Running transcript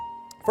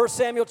1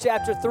 Samuel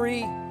chapter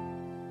 3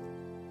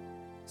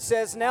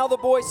 says, "Now the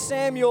boy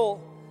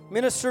Samuel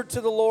ministered to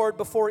the Lord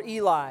before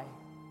Eli,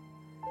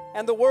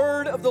 and the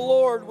word of the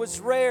Lord was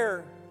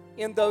rare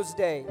in those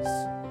days.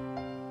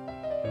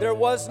 There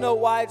was no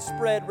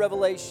widespread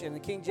revelation." The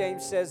King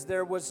James says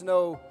there was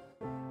no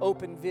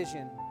open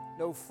vision,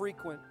 no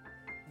frequent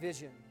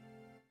vision.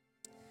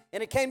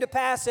 "And it came to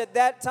pass at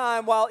that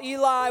time, while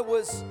Eli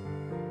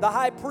the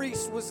high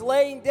priest was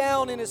laying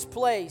down in his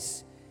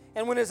place,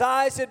 and when his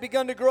eyes had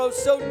begun to grow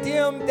so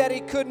dim that he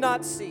could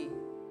not see."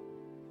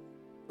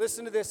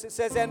 Listen to this. It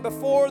says, "And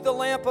before the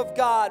lamp of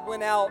God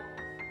went out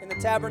in the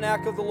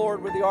tabernacle of the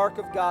Lord where the ark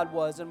of God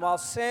was, and while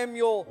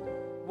Samuel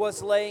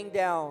was laying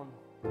down,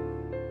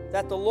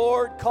 that the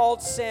Lord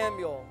called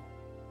Samuel,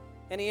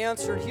 and he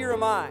answered, 'Here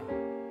am I.'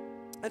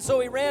 And so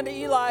he ran to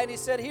Eli and he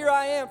said, 'Here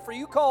I am, for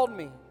you called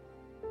me.'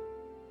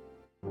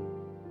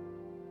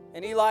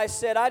 And Eli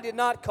said, 'I did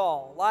not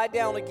call. Lie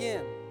down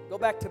again. Go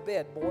back to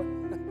bed, boy.'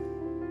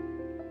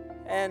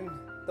 And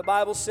the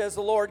Bible says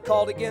the Lord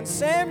called again,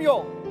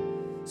 'Samuel.'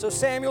 So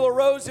Samuel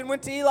arose and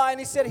went to Eli and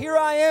he said, 'Here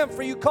I am,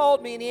 for you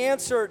called me.' And he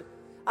answered,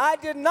 'I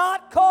did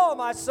not call,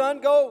 my son.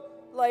 Go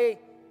lay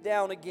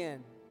down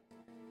again.'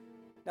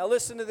 Now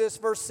listen to this.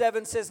 Verse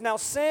 7 says, 'Now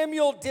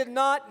Samuel did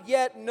not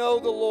yet know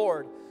the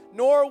Lord,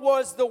 nor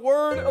was the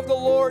word of the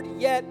Lord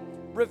yet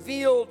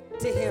revealed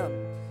to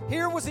him.'"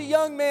 Here was a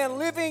young man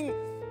living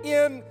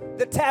in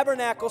the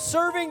tabernacle,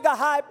 serving the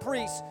high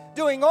priest,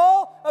 doing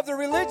all of the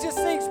religious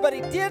things, but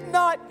he did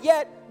not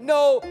yet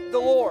know the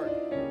Lord.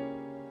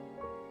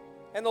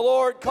 And the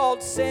Lord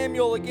called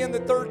Samuel again the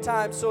third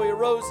time, so he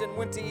arose and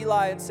went to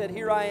Eli and said,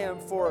 'Here I am,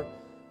 for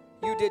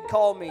you did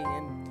call me.'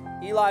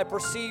 And Eli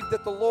perceived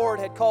that the Lord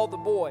had called the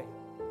boy.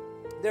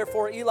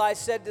 Therefore Eli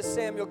said to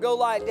Samuel, 'Go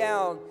lie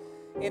down,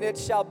 and it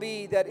shall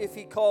be that if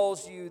he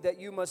calls you, that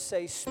you must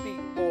say, "Speak,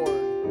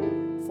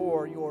 Lord,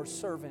 for your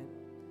servant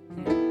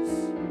hears."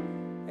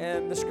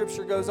 And the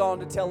scripture goes on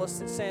to tell us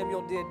that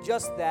Samuel did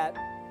just that,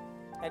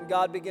 and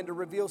God began to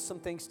reveal some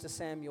things to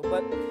Samuel.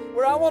 But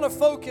where I want to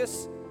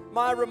focus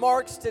my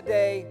remarks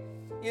today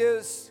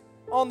is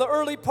on the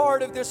early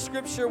part of this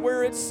scripture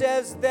where it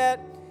says that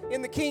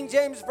in the King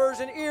James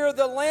Version, "Ere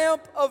the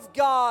lamp of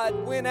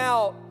God went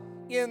out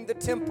in the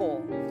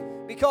temple."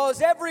 Because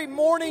every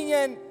morning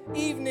and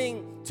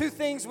evening, two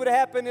things would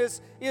happen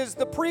is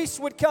the priests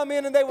would come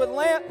in and they would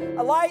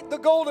light the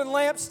golden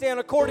lampstand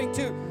according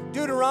to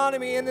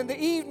Deuteronomy. And in the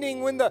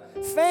evening, when the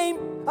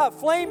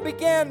flame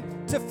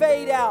began to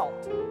fade out,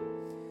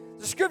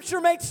 the scripture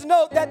makes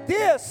note that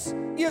this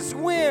is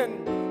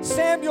when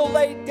Samuel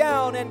laid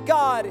down and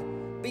God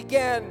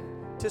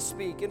began to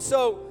speak. And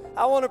so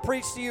I want to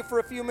preach to you for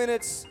a few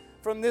minutes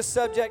from this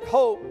subject,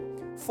 hope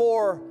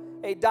for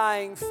a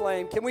dying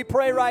flame. Can we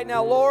pray right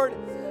now? Lord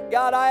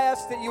God, I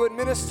ask that you would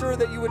minister,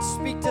 that you would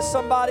speak to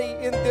somebody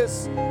in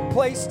this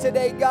place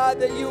today, God,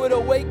 that you would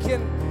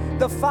awaken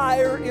the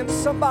fire in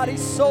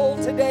somebody's soul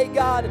today,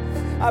 God.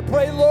 I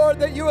pray, Lord,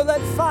 that you would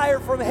let fire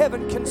from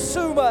heaven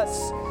consume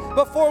us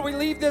before we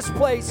leave this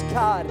place,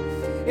 God.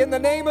 In the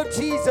name of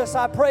Jesus,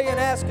 I pray and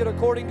ask it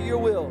according to your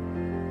will.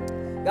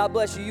 God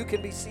bless you. You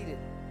can be seated.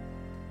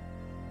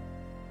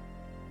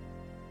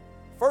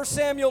 1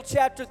 Samuel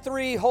chapter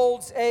 3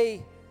 holds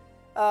a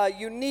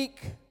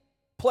unique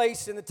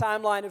place in the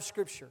timeline of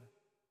Scripture.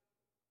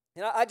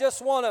 And I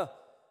just want to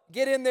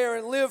get in there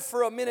and live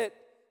for a minute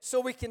so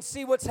we can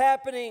see what's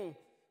happening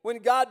when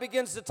God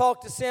begins to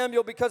talk to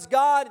Samuel, because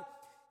God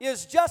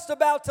is just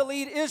about to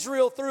lead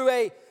Israel through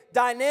a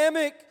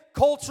dynamic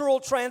cultural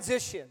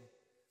transition.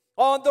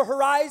 On the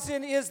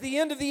horizon is the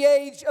end of the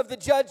age of the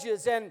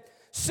judges, and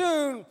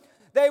soon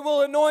they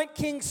will anoint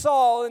King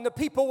Saul, and the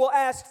people will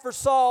ask for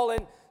Saul,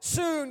 and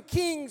soon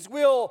kings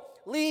will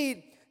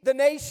lead the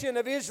nation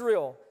of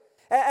Israel.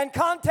 And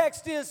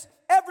context is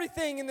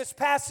everything in this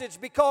passage,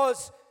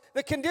 because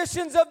the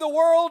conditions of the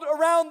world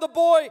around the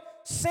boy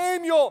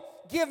Samuel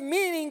give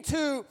meaning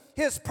to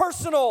his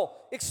personal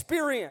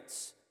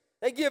experience.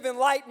 They give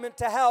enlightenment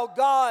to how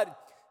God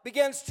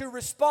begins to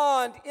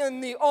respond in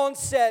the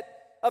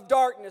onset of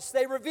darkness.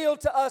 They reveal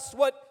to us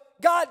what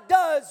God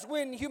does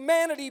when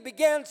humanity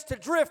begins to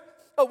drift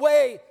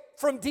away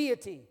from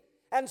deity.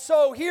 And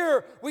so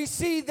here we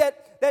see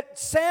that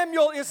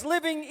Samuel is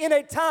living in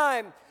a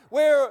time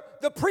where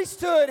the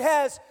priesthood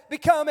has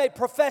become a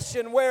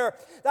profession, where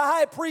the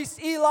high priest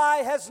Eli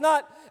has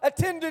not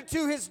attended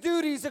to his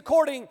duties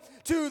according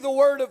to the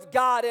word of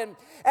God.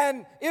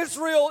 And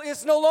Israel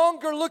is no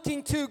longer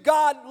looking to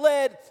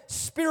God-led,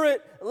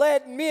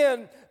 Spirit-led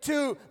men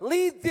to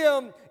lead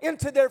them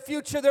into their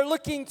future. They're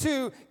looking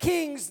to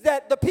kings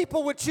that the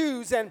people would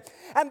choose. And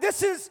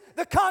this is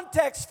the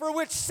context for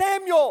which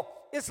Samuel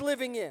is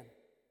living in.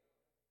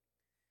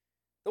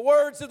 The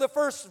words of the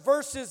first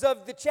verses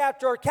of the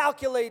chapter are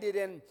calculated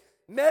and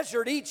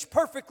measured, each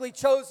perfectly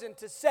chosen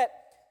to set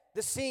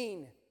the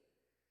scene.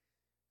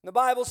 The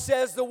Bible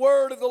says the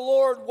word of the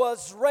Lord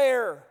was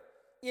rare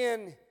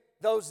in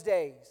those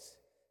days.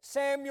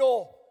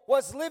 Samuel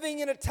was living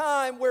in a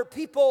time where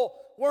people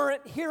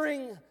weren't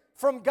hearing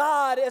from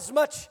God as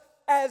much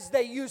as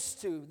they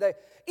used to. The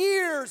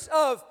ears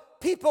of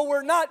people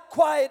were not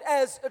quite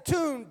as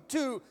attuned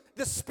to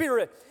the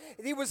Spirit.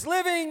 He was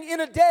living in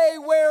a day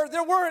where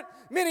there weren't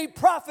many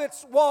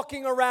prophets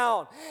walking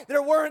around.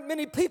 There weren't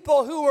many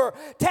people who were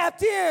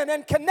tapped in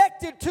and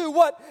connected to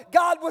what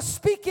God was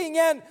speaking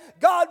and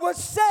God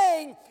was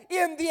saying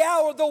in the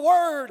hour. The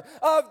word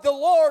of the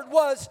Lord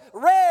was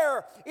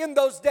rare in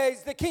those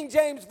days. The King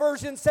James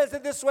Version says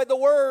it this way: the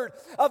word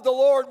of the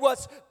Lord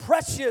was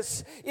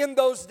precious in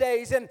those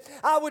days. And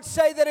I would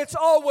say that it's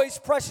always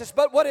precious,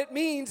 but what it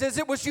means is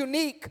it was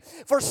unique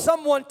for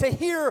someone to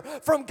hear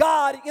from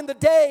God in the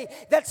day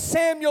that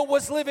Samuel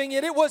was living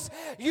in. It was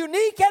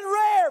unique and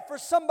rare for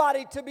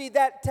somebody to be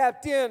that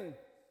tapped in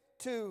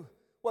to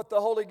what the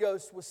Holy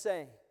Ghost was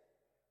saying.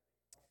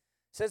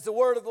 It says the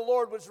word of the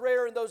Lord was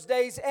rare in those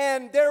days,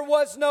 and there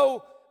was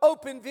no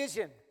open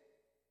vision.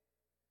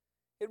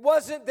 It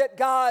wasn't that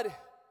God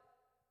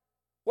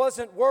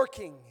wasn't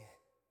working.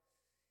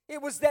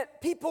 It was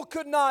that people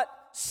could not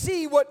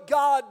see what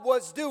God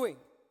was doing.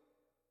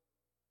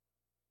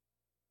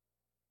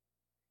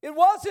 It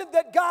wasn't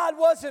that God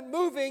wasn't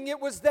moving. It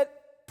was that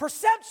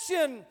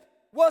perception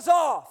was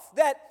off,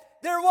 that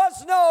there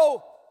was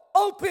no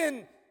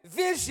open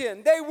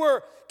vision. They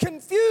were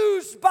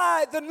confused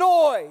by the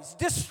noise,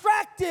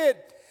 distracted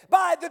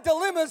by the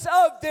dilemmas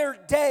of their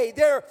day.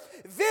 Their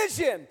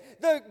vision,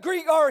 the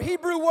Greek or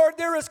Hebrew word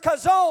there is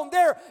kazon,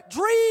 their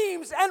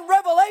dreams and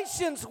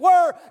revelations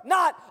were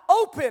not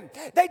open.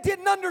 They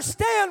didn't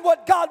understand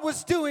what God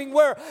was doing,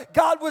 where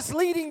God was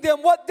leading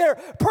them, what their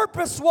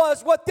purpose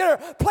was, what their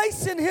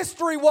place in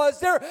history was.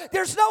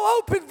 There's no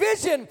open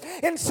vision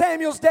in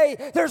Samuel's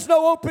day. There's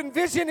no open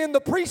vision in the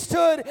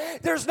priesthood.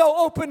 There's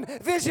no open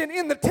vision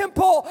in the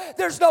temple.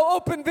 There's no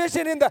open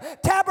vision in the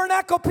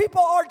tabernacle.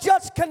 People are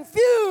just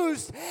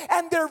confused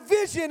and their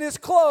vision is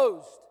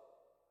closed.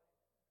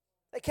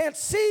 They can't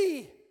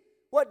see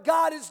what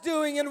God is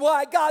doing and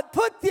why God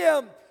put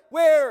them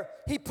where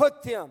He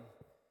put them.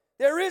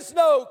 There is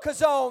no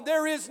kazon,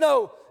 there is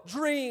no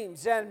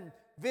dreams and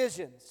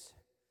visions.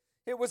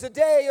 It was a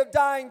day of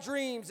dying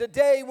dreams, a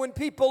day when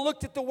people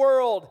looked at the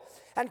world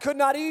and could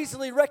not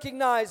easily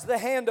recognize the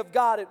hand of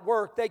God at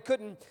work. They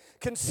couldn't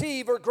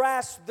conceive or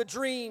grasp the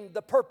dream,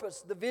 the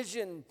purpose, the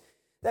vision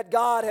that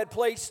God had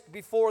placed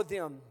before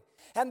them.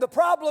 And the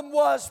problem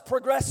was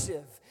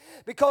progressive,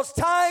 because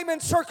time and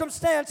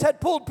circumstance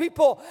had pulled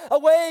people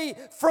away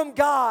from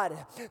God.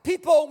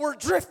 People were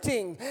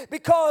drifting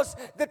because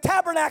the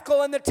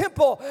tabernacle and the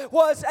temple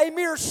was a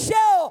mere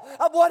shell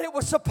of what it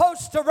was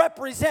supposed to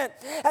represent.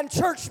 And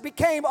church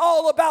became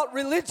all about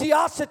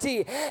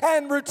religiosity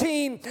and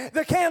routine.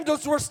 The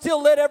candles were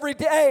still lit every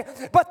day,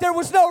 but there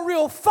was no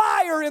real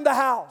fire in the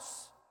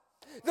house.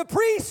 The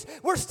priests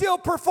were still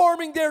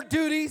performing their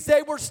duties.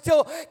 They were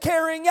still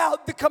carrying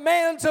out the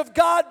commands of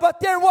God, but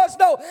there was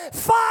no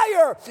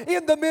fire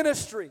in the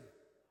ministry.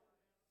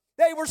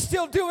 They were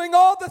still doing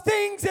all the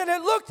things, and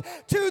it looked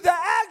to the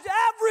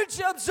average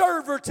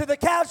observer, to the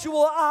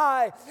casual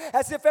eye,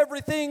 as if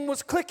everything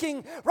was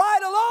clicking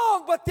right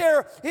along, but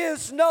there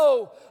is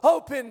no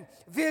open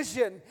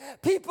vision.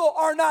 People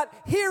are not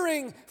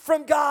hearing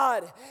from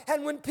God,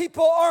 and when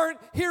people aren't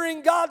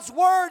hearing God's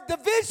word, the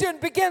vision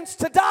begins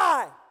to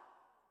die.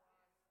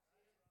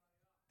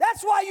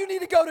 That's why you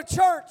need to go to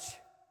church.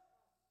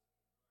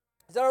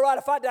 Is that all right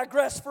if I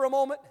digress for a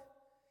moment?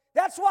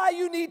 That's why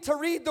you need to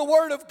read the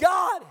Word of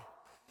God.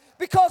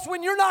 Because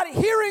when you're not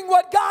hearing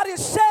what God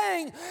is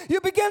saying, you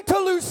begin to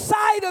lose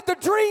sight of the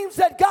dreams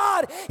that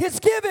God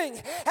is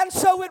giving. And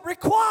so it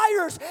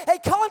requires a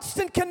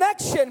constant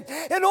connection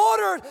in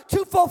order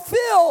to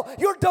fulfill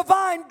your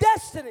divine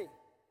destiny.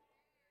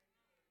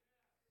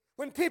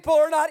 When people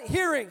are not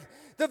hearing,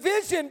 the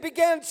vision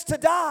begins to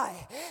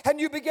die, and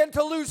you begin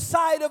to lose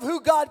sight of who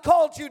God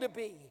called you to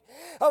be,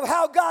 of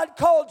how God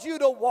called you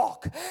to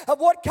walk, of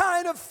what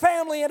kind of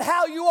family and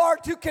how you are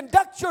to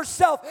conduct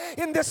yourself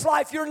in this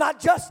life. You're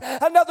not just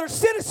another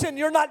citizen.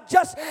 You're not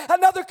just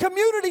another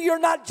community. You're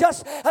not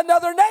just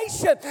another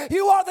nation.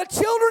 You are the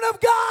children of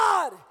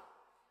God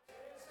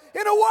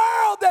in a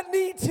world that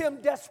needs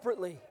Him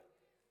desperately.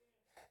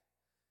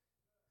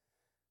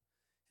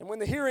 And when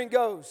the hearing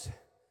goes,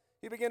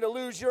 you begin to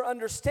lose your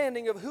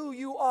understanding of who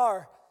you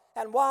are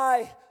and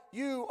why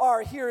you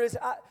are here.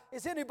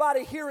 Is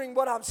anybody hearing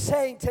what I'm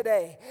saying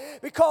today?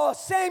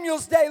 Because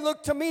Samuel's day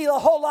looked to me a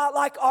whole lot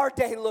like our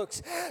day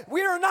looks.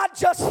 We are not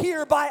just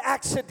here by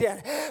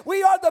accident.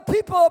 We are the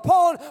people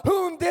upon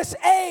whom this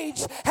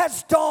age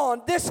has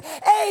dawned. This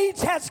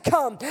age has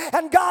come.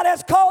 And God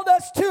has called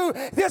us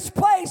to this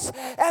place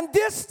and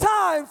this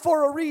time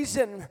for a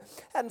reason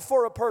and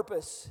for a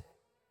purpose.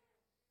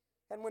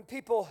 And when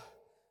people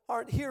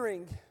aren't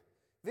hearing,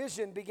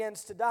 vision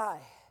begins to die.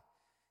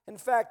 In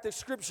fact, the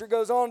scripture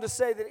goes on to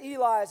say that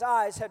Eli's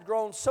eyes had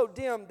grown so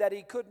dim that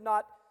he could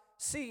not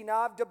see.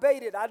 Now, I've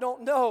debated. I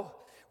don't know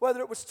whether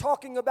it was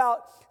talking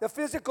about the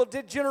physical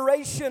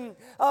degeneration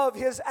of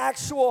his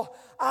actual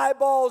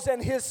eyeballs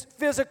and his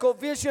physical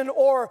vision,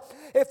 or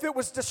if it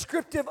was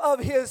descriptive of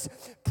his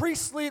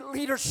priestly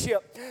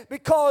leadership,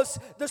 because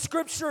the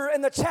scripture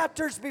and the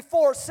chapters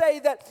before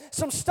say that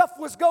some stuff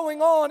was going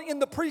on in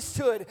the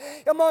priesthood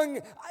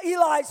among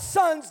Eli's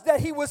sons that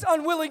he was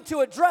unwilling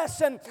to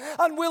address and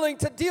unwilling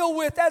to deal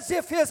with, as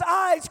if his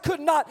eyes could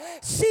not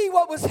see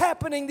what was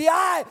happening. The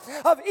eye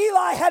of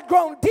Eli had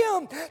grown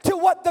dim to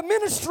what the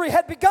ministry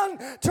had begun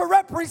to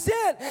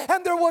represent,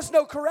 and there was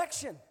no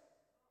correction.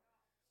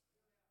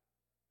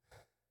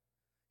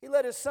 He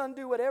let his son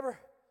do whatever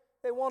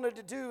they wanted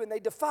to do, and they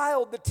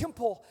defiled the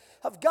temple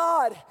of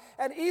God.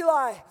 And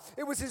Eli,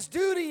 it was his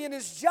duty and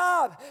his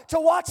job to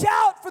watch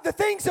out for the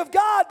things of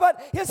God,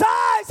 but his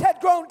eyes had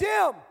grown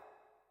dim.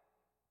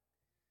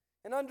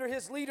 And under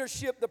his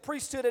leadership, the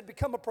priesthood had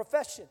become a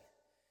profession.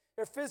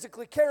 They're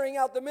physically carrying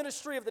out the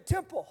ministry of the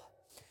temple,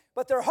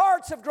 but their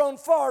hearts have grown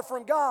far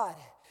from God.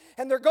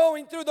 And they're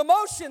going through the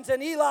motions,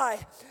 and Eli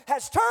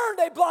has turned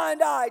a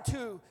blind eye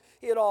to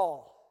it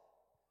all.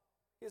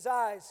 His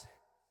eyes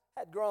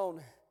had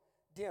grown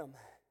dim,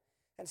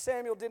 and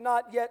Samuel did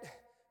not yet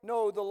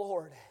know the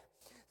Lord.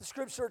 The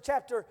scripture,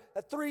 chapter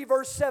 3,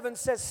 verse 7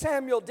 says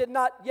Samuel did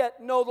not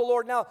yet know the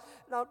Lord. Now,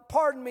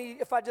 pardon me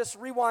if I just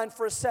rewind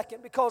for a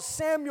second, because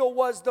Samuel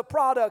was the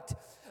product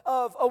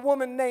of a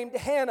woman named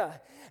Hannah.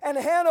 And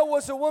Hannah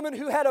was a woman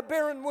who had a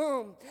barren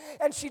womb,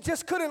 and she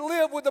just couldn't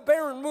live with a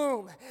barren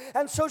womb.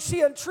 And so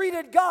she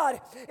entreated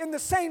God in the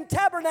same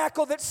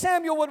tabernacle that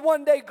Samuel would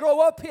one day grow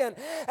up in.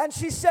 And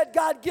she said,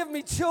 God, give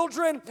me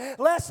children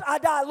lest I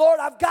die. Lord,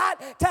 I've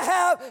got to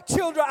have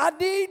children. I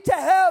need to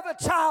have a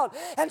child.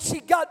 And she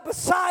got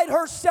beside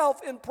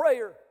herself in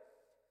prayer.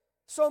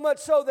 So much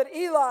so that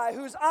Eli,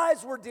 whose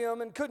eyes were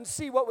dim and couldn't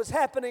see what was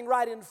happening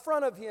right in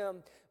front of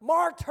him,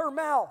 marked her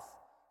mouth.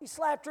 He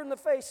slapped her in the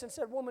face and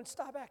said, woman,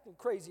 stop acting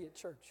crazy at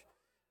church.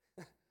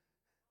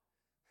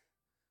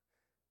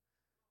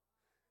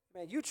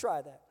 Man, you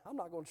try that. I'm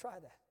not going to try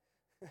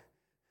that.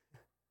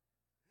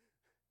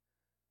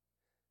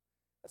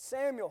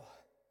 Samuel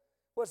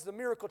was the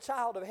miracle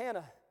child of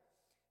Hannah.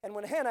 And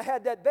when Hannah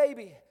had that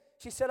baby,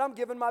 she said, I'm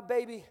giving my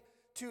baby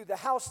to the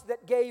house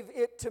that gave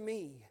it to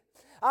me.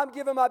 I'm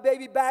giving my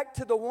baby back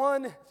to the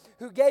one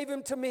who gave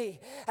him to me.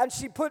 And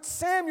she put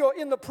Samuel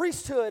in the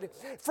priesthood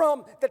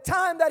from the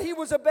time that he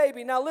was a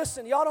baby. Now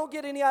listen, y'all don't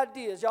get any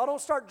ideas. Y'all don't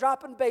start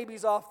dropping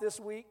babies off this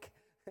week,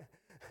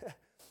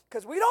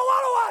 because we don't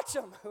want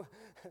to watch them.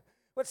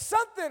 But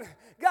something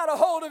got a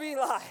hold of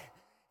Eli.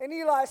 And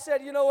Eli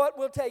said, you know what,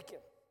 we'll take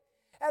him.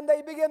 And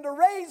they began to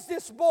raise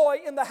this boy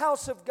in the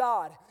house of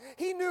God.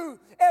 He knew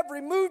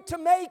every move to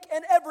make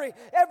and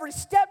every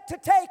step to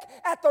take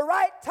at the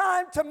right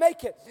time to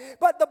make it.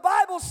 But the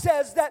Bible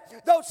says that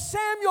though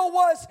Samuel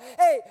was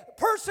a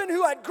person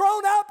who had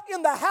grown up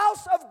in the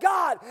house of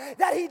God,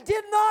 that he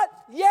did not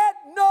yet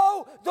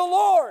know the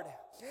Lord.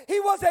 He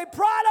was a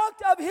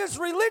product of his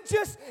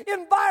religious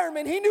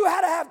environment. He knew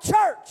how to have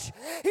church.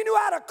 He knew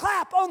how to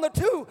clap on the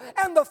 2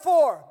 and the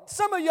 4.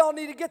 Some of y'all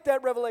need to get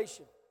that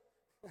revelation.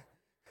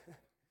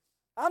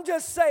 I'm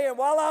just saying,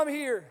 while I'm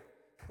here,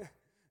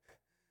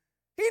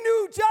 he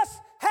knew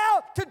just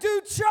how to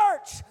do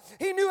church.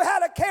 He knew how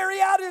to carry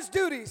out his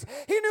duties.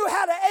 He knew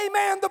how to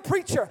amen the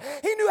preacher.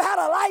 He knew how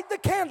to light the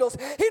candles.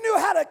 He knew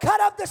how to cut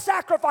up the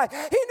sacrifice.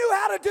 He knew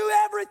how to do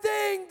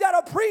everything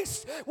that a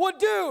priest would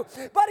do.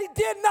 But he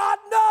did not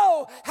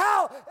know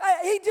how,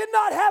 he did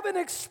not have an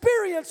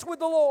experience with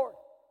the Lord.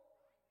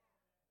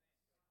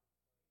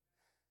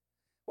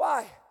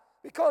 Why?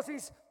 Because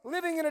he's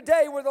living in a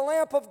day where the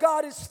lamp of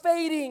God is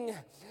fading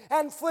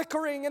and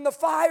flickering, and the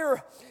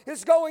fire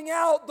is going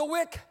out, the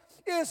wick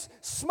is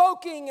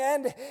smoking,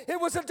 and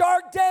it was a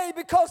dark day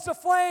because the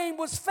flame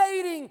was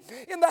fading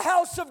in the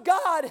house of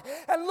God.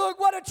 And look,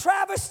 what a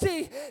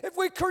travesty if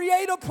we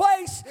create a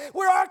place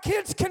where our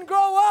kids can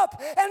grow up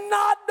and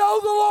not know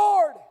the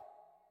Lord.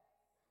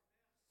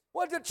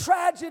 What a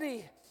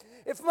tragedy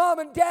if mom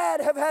and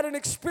dad have had an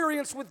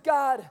experience with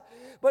God,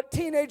 but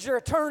teenager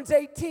turns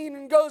 18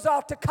 and goes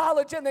off to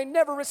college and they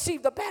never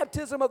receive the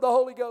baptism of the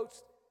Holy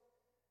Ghost.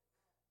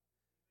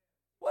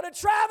 What a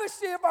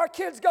travesty if our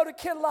kids go to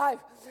Kid Life.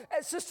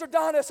 And Sister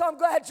Donna, so I'm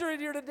glad you're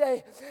here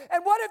today.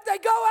 And what if they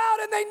go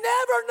out and they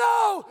never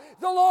know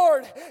the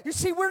Lord? You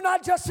see, we're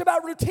not just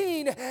about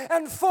routine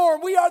and form.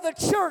 We are the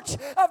church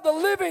of the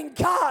living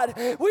God.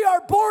 We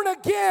are born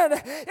again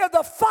in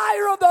the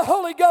fire of the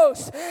Holy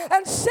Ghost.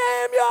 And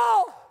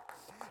Samuel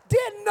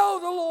didn't know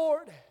the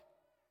Lord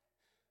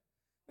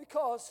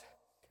because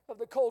of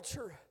the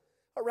culture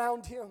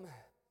around him.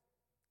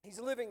 He's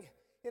living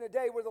in a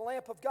day where the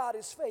lamp of God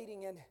is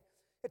fading, and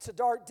it's a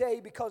dark day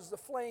because the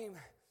flame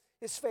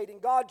is fading.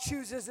 God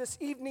chooses this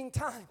evening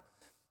time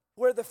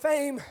where the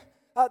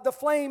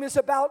flame is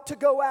about to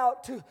go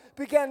out to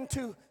begin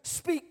to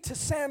speak to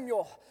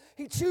Samuel.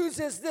 He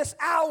chooses this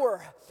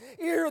hour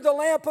ere the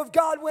lamp of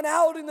God went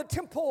out in the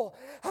temple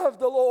of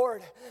the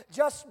Lord.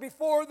 Just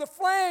before the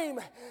flame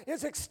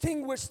is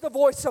extinguished, the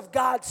voice of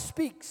God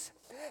speaks.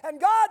 And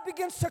God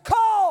begins to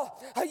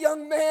call a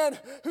young man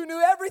who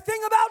knew everything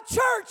about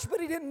church, but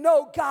he didn't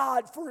know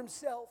God for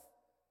himself.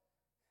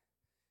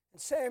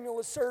 And Samuel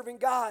is serving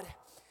God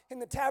in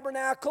the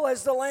tabernacle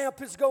as the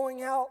lamp is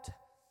going out.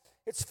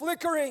 It's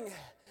flickering,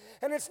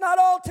 and it's not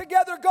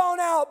altogether gone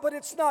out, but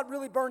it's not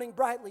really burning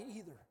brightly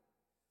either.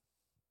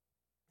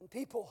 And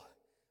people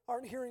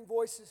aren't hearing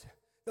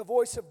the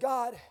voice of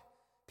God.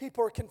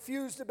 People are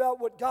confused about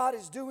what God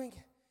is doing.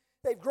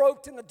 They've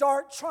groped in the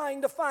dark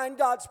trying to find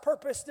God's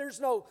purpose. There's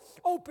no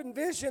open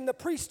vision. The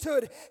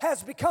priesthood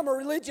has become a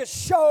religious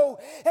show,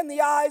 and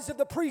the eyes of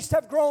the priest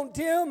have grown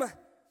dim.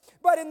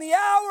 But in the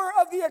hour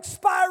of the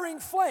expiring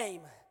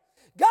flame,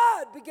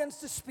 God begins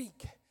to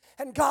speak,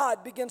 and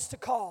God begins to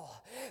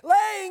call.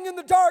 Laying in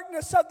the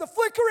darkness of the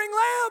flickering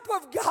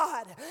lamp of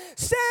God,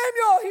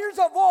 Samuel hears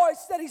a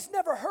voice that he's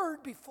never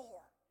heard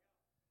before.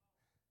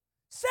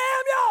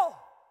 Samuel!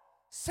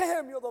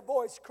 Samuel, the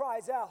voice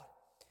cries out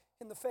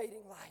in the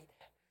fading light,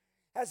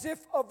 as if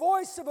a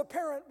voice of a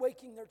parent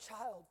waking their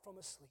child from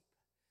a sleep.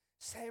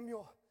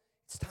 Samuel,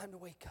 it's time to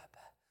wake up.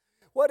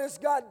 What does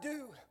God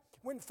do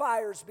when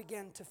fires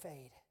begin to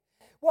fade?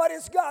 What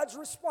is God's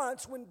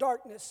response when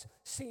darkness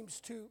seems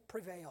to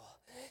prevail?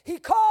 He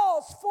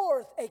calls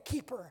forth a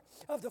keeper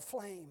of the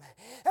flame.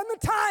 And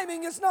the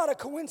timing is not a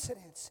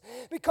coincidence,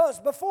 because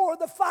before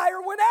the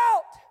fire went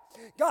out,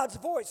 God's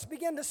voice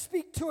began to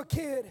speak to a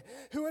kid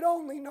who had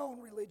only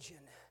known religion.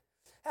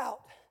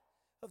 Out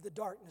of the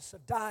darkness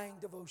of dying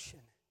devotion,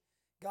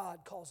 God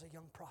calls a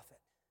young prophet.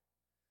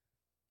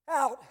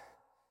 Out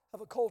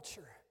of a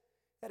culture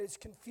that is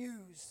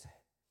confused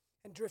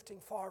and drifting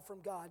far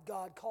from God,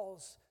 God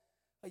calls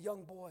a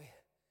young boy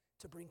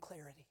to bring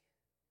clarity.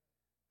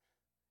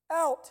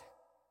 Out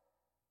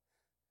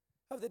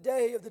of the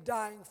day of the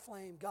dying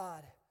flame,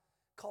 God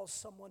calls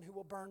someone who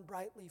will burn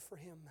brightly for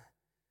him.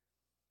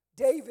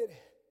 David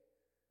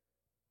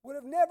would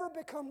have never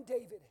become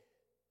David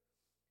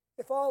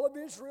if all of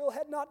Israel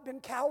had not been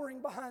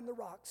cowering behind the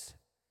rocks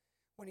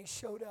when he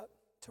showed up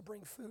to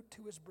bring food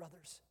to his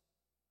brothers.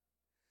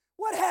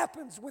 What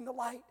happens when the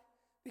light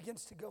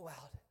begins to go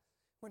out?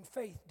 When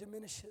faith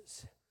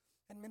diminishes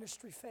and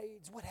ministry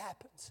fades, what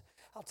happens?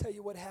 I'll tell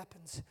you what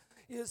happens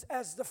is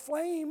as the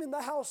flame in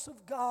the house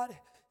of God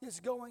is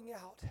going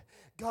out,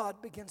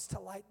 God begins to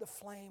light the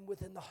flame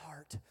within the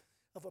heart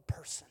of a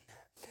person.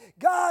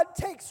 God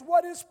takes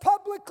what is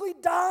publicly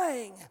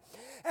dying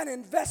and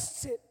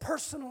invests it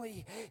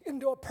personally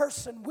into a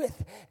person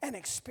with an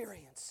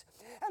experience.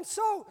 And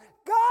so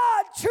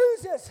God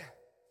chooses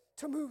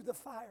to move the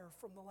fire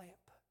from the lamp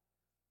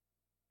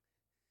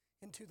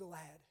into the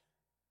lad.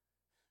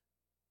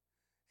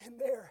 And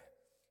there,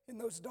 in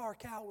those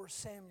dark hours,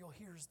 Samuel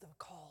hears the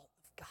call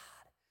of God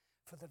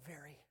for the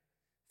very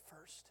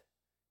first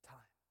time.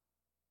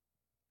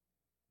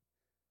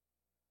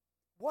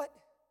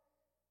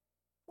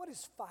 What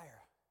is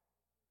fire?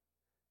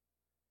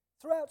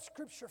 Throughout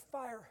Scripture,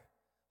 fire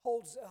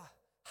holds a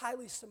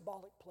highly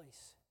symbolic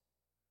place.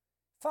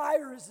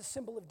 Fire is the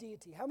symbol of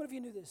deity. How many of you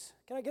knew this?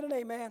 Can I get an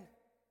amen?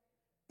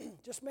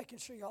 Just making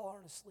sure y'all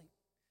aren't asleep.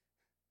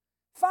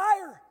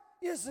 Fire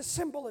is the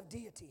symbol of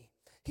deity.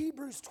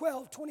 Hebrews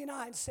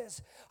 12:29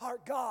 says, our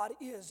God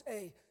is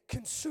a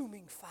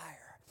consuming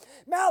fire.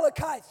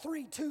 Malachi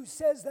 3:2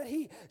 says that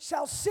he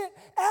shall sit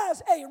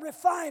as a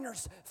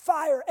refiner's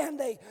fire and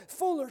a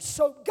fuller's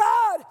soap.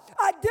 God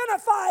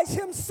identifies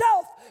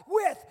himself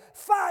with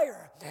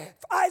fire.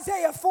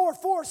 Isaiah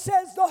 4:4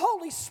 says the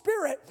Holy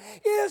Spirit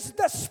is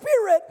the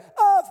spirit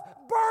of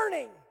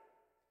burning.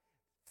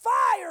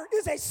 Fire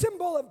is a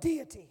symbol of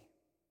deity.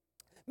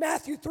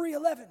 Matthew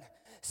 3:11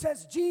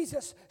 says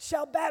Jesus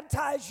shall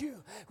baptize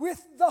you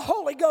with the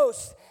Holy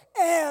Ghost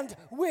and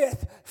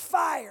with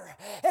fire.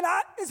 And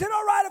is it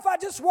all right if I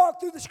just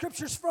walk through the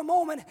Scriptures for a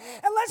moment?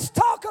 And let's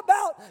talk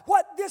about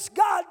what this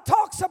God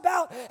talks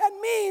about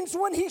and means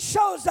when he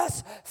shows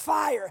us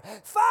fire.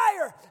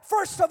 Fire,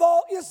 first of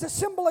all, is the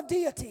symbol of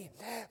deity.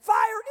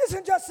 Fire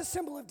isn't just a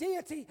symbol of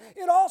deity,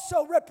 it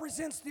also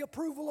represents the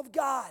approval of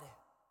God.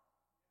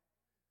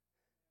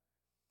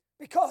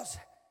 Because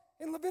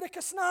in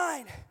Leviticus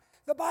 9,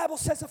 the Bible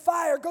says a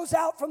fire goes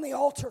out from the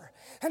altar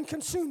and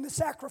consumed the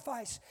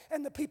sacrifice,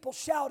 and the people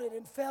shouted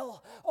and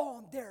fell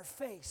on their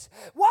face.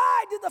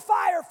 Why did the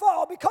fire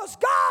fall? Because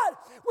God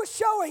was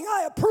showing,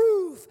 I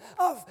approve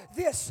of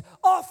this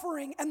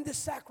offering and this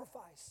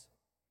sacrifice.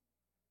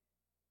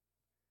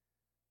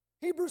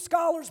 Hebrew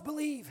scholars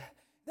believe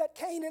that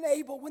Cain and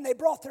Abel, when they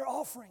brought their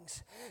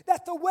offerings,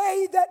 that the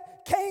way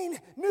that Cain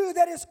knew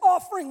that his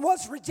offering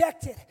was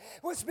rejected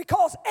was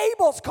because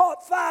Abel's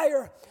caught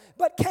fire,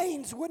 but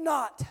Cain's would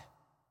not.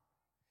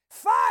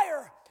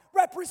 Fire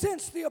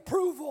represents the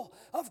approval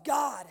of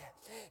God.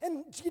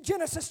 In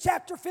Genesis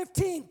chapter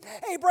 15,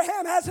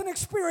 Abraham has an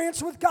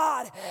experience with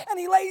God, and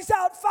he lays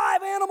out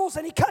 5 animals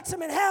and he cuts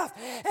them in half.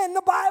 And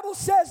the Bible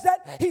says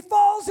that he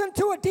falls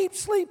into a deep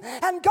sleep,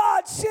 and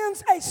God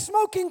sends a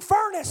smoking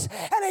furnace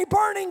and a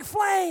burning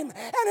flame,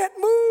 and it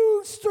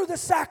moves through the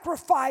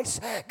sacrifice.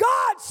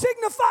 God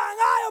signifying,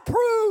 I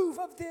approve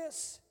of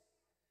this.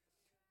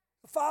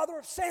 The father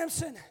of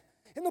Samson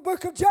In the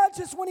book of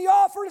Judges, when he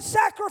offered a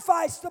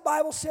sacrifice, the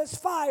Bible says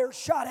fire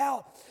shot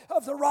out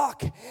of the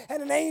rock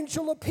and an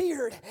angel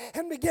appeared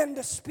and began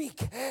to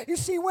speak. You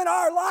see, when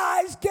our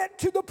lives get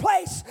to the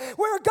place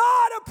where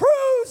God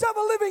approves of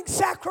a living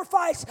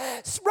sacrifice,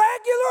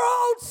 regular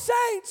old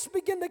saints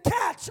begin to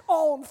catch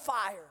on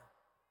fire.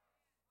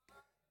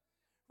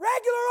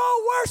 Regular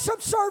old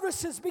worship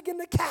services begin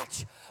to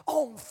catch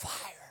on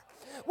fire.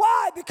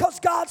 Why? Because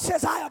God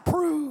says, I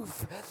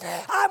approve.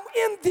 I'm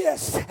in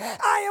this.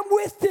 I am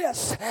with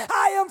this.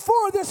 I am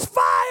for this.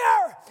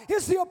 Fire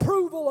is the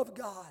approval of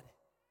God.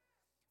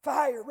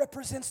 Fire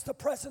represents the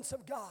presence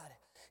of God.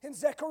 In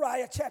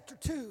Zechariah chapter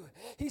 2,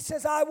 he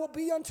says, I will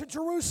be unto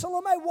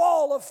Jerusalem a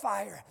wall of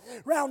fire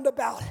round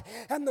about,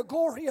 and the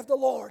glory of the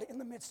Lord in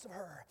the midst of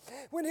her.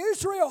 When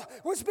Israel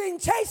was being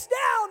chased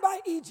down by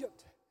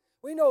Egypt,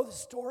 we know the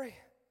story.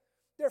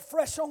 They're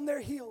fresh on their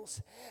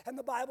heels. And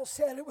the Bible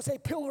said it was a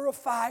pillar of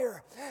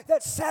fire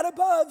that sat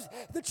above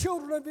the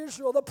children of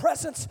Israel. The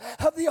presence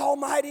of the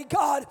Almighty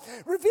God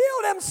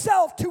revealed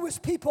himself to his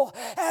people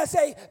as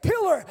a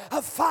pillar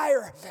of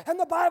fire. And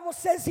the Bible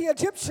says the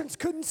Egyptians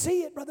couldn't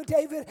see it, Brother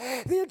David.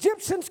 The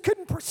Egyptians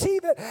couldn't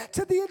perceive it.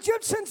 To the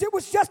Egyptians, it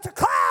was just a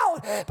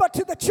cloud. But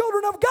to the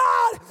children of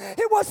God,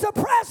 it was the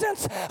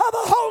presence of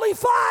a holy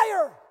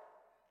fire.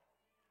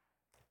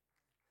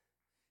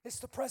 It's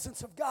the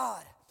presence of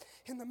God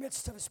in the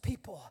midst of his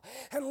people.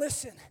 And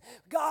listen,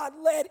 God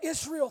led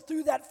Israel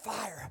through that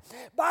fire.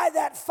 By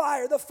that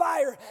fire, the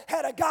fire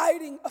had a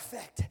guiding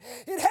effect.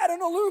 It had an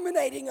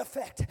illuminating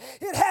effect.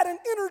 It had an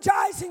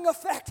energizing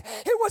effect.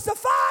 It was the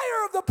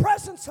fire of the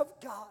presence of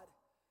God.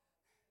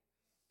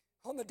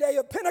 On the day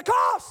of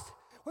Pentecost,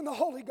 when the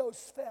Holy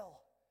Ghost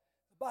fell,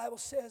 the Bible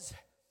says,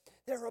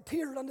 there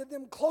appeared unto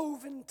them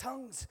cloven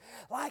tongues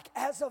like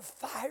as of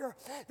fire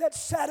that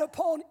sat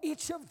upon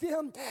each of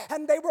them,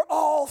 and they were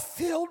all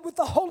filled with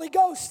the Holy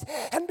Ghost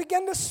and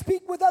began to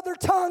speak with other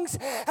tongues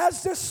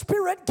as the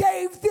Spirit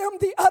gave them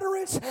the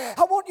utterance.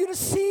 I want you to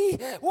see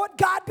what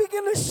God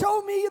began to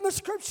show me in the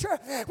scripture.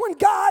 When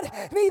God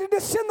needed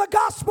to send the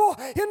gospel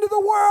into the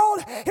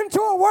world,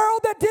 into a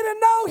world that didn't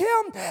know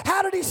him,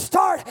 how did he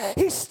start?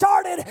 He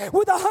started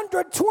with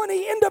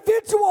 120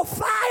 individual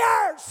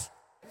fires.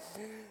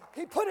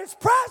 He put his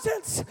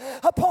presence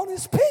upon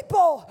his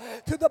people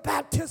through the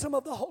baptism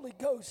of the Holy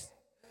Ghost.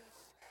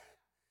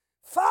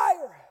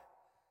 Fire.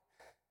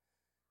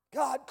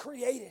 God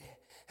created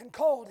and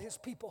called his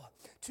people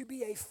to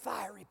be a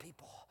fiery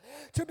people,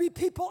 to be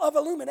people of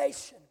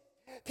illumination,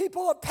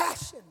 people of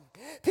passion,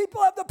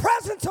 people of the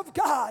presence of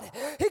God.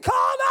 He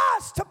called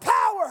us to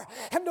power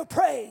and to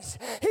praise.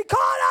 He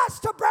called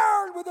us to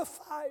burn with a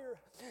fire,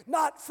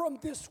 not from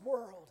this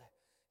world.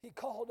 He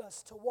called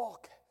us to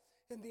walk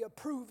in the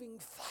approving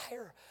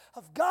fire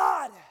of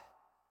God.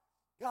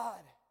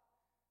 God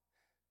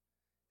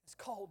has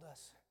called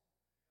us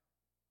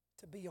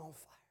to be on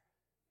fire.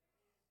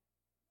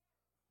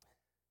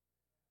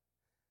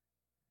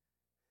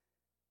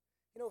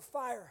 You know,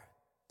 fire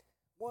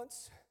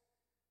once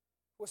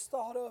was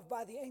thought of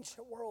by the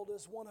ancient world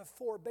as one of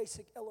 4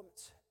 basic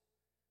elements.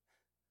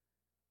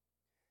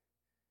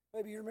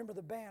 Maybe you remember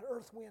the band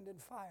Earth, Wind,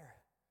 and Fire.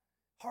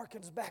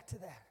 Harkens back to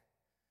that.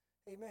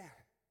 Amen.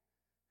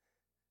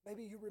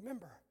 Maybe you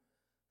remember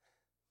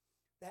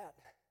that.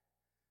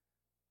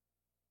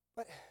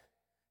 But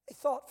they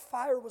thought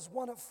fire was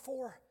one of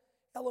 4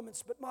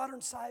 elements, but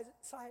modern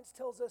science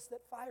tells us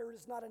that fire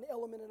is not an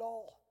element at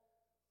all.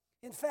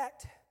 In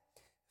fact,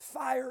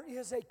 fire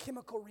is a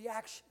chemical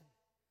reaction,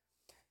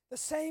 the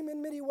same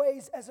in many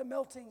ways as a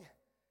melting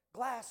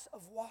glass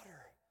of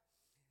water.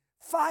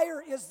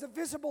 Fire is the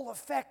visible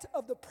effect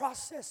of the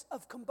process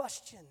of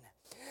combustion,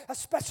 a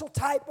special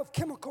type of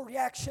chemical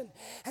reaction,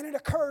 and it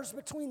occurs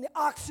between the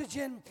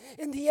oxygen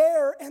in the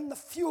air and the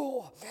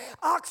fuel.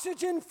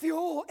 Oxygen,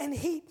 fuel, and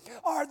heat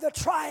are the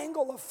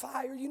triangle of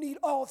fire. You need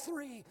all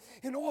 3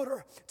 in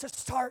order to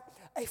start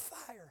a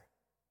fire.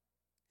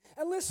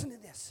 And listen to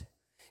this.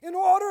 In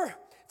order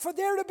for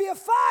there to be a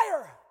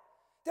fire,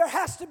 there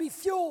has to be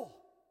fuel.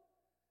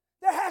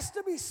 There has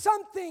to be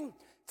something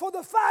for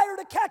the fire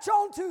to catch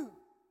on to.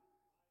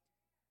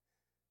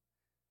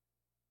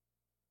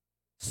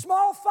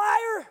 Small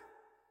fire,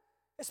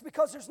 it's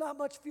because there's not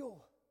much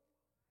fuel.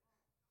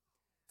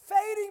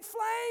 Fading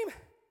flame,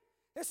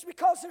 it's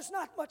because there's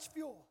not much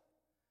fuel.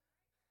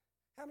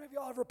 How many of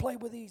y'all ever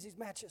played with these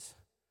matches?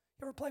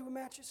 You ever play with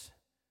matches?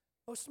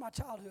 Most of my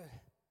childhood.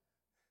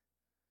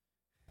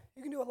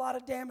 You can do a lot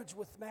of damage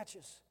with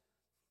matches.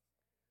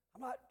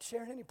 I'm not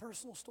sharing any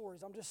personal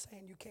stories. I'm just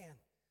saying you can.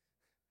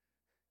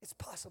 It's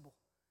possible.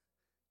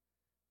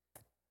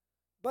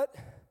 But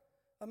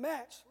a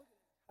match,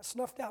 I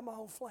snuffed out my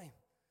own flame.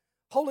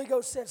 Holy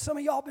Ghost said, some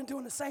of y'all been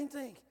doing the same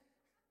thing.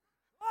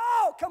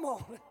 Oh, come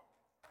on.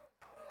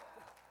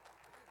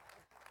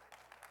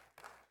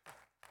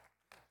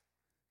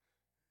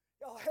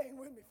 Y'all hang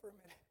with me for a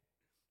minute.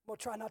 I'm going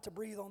to try not to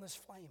breathe on this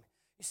flame.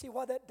 You see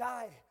why that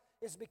died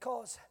is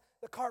because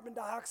the carbon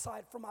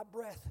dioxide from my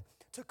breath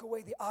took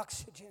away the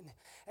oxygen.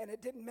 And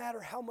it didn't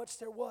matter how much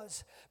there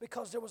was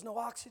because there was no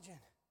oxygen.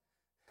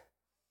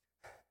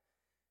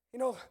 You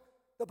know,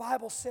 the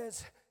Bible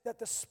says that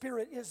the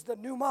Spirit is the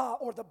pneuma,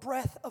 or the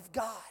breath of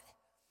God.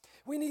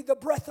 We need the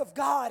breath of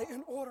God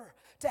in order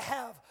to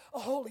have a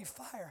holy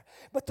fire.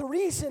 But the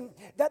reason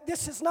that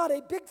this is not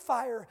a big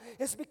fire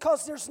is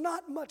because there's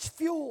not much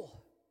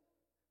fuel.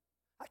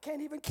 I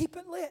can't even keep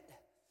it lit.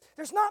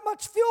 There's not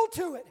much fuel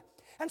to it.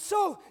 And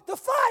so the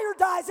fire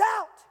dies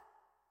out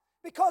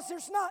because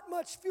there's not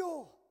much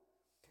fuel.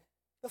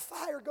 The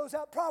fire goes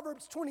out.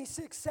 Proverbs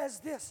 26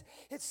 says this.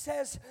 It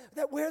says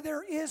that where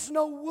there is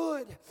no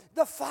wood,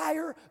 the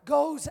fire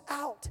goes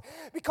out.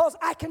 Because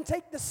I can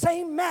take the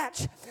same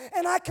match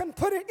and I can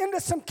put it into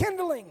some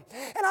kindling.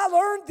 And I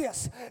learned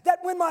this, that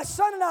when my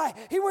son and I,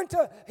 he went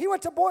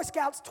to Boy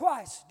Scouts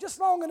twice, just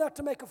long enough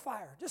to make a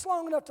fire, just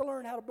long enough to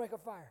learn how to make a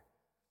fire.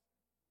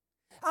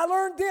 I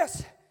learned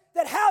this,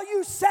 that how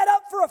you set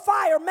up for a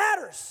fire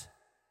matters.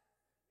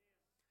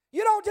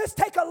 You don't just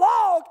take a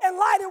log and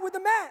light it with a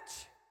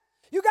match.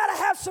 You got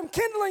to have some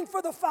kindling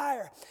for the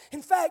fire.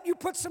 In fact, you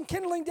put some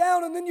kindling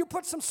down and then you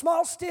put some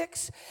small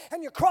sticks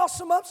and you cross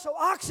them up so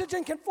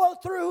oxygen can flow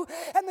through,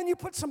 and then you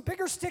put some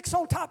bigger sticks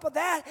on top of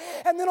that,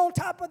 and then on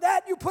top of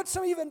that you put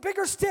some even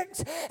bigger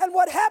sticks, and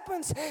what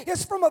happens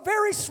is from a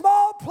very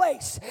small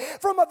place,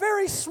 from a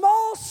very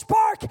small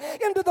spark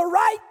into the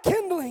right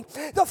kindling,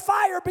 the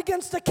fire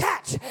begins to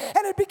catch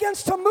and it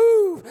begins to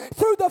move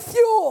through the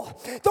fuel.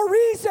 The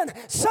reason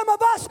some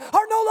of us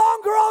are no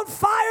longer on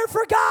fire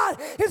for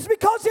God is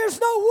because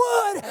there's no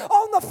wood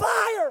on the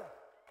fire.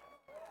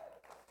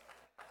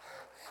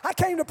 I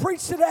came to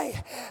preach today.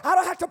 I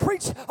don't have to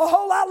preach a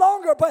whole lot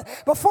longer, but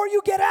before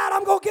you get out,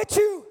 I'm going to get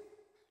you.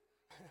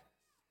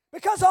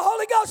 Because the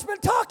Holy Ghost has been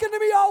talking to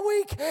me all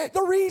week.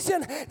 The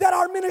reason that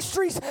our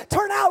ministries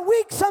turn out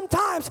weak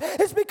sometimes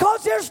is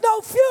because there's no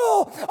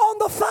fuel on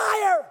the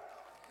fire.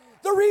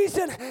 The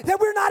reason that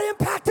we're not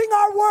impacting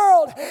our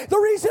world, the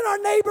reason our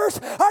neighbors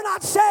are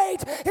not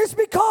saved is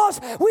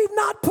because we've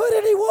not put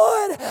any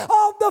wood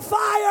on the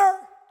fire.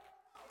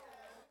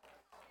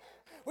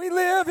 We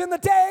live in the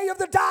day of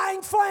the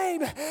dying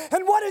flame.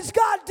 And what does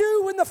God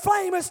do when the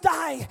flame is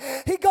dying?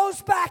 He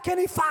goes back and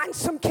he finds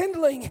some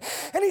kindling.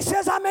 And he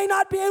says, I may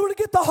not be able to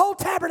get the whole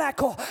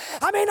tabernacle.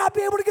 I may not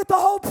be able to get the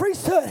whole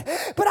priesthood.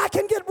 But I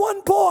can get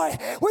one boy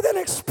with an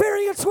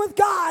experience with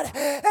God.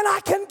 And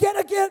I can get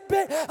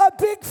a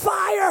big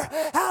fire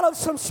out of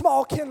some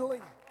small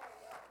kindling.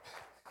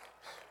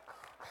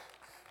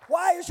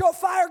 Why is your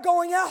fire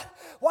going out?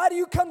 Why do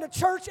you come to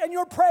church and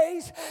your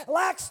praise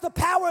lacks the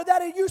power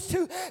that it used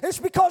to? It's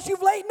because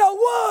you've laid no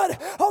wood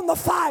on the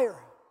fire.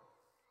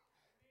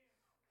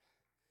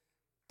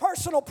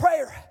 Personal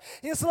prayer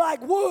is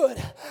like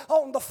wood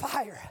on the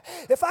fire.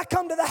 If I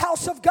come to the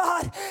house of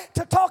God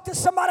to talk to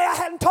somebody I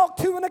hadn't talked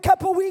to in a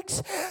couple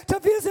weeks, to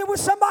visit with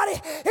somebody,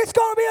 it's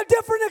going to be a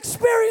different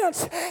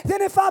experience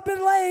than if I've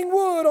been laying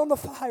wood on the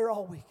fire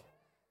all week.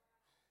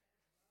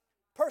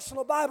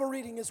 Personal Bible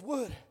reading is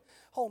wood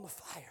on the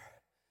fire.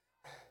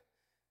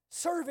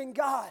 Serving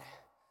God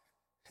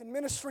and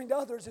ministering to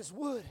others is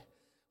wood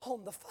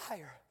on the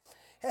fire.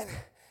 And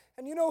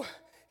you know,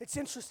 it's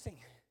interesting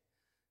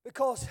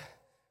because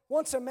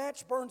once a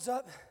match burns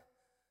up,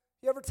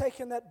 you ever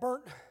taken that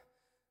burnt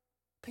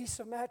piece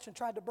of match and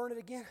tried to burn it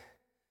again?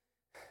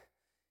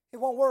 It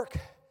won't work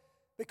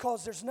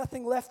because there's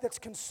nothing left that's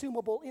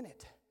consumable in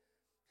it.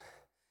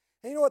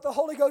 And you know what the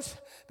Holy Ghost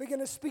began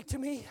to speak to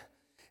me?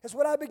 Is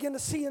what I begin to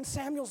see in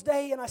Samuel's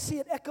day, and I see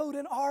it echoed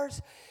in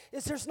ours,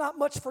 is there's not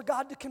much for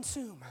God to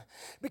consume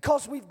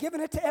because we've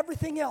given it to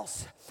everything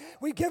else.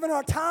 We've given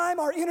our time,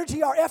 our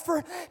energy, our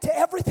effort to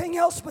everything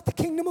else but the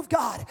kingdom of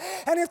God.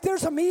 And if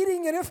there's a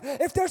meeting, and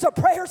if there's a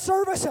prayer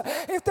service,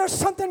 if there's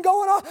something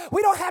going on,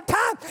 we don't have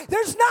time.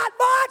 There's not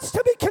much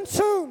to be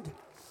consumed.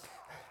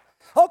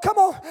 Oh, come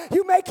on.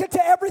 You make it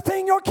to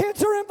everything your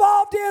kids are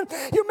involved in.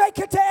 You make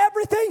it to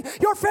everything.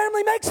 Your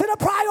family makes it a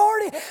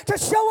priority to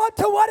show up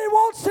to what it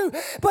wants to.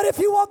 But if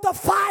you want the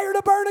fire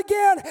to burn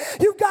again,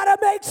 you've got to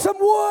make some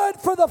wood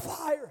for the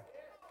fire.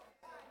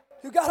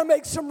 You've got to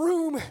make some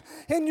room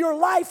in your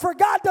life for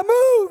God to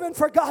move and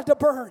for God to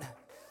burn.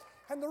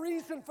 And the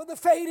reason for the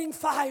fading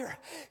fire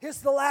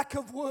is the lack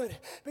of wood.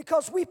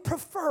 Because we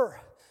prefer,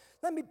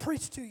 let me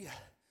preach to you.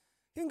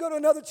 You can go to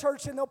another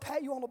church and they'll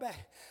pat you on the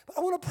back. But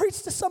I want to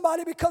preach to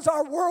somebody because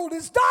our world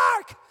is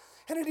dark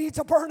and it needs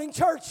a burning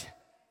church.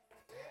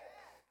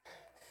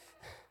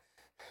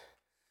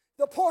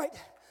 The point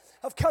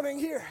of coming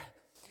here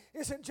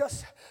isn't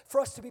just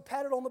for us to be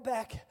patted on the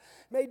back,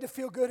 made to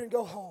feel good and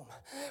go home.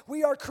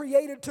 We are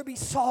created to be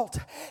salt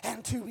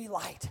and to be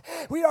light.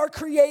 We are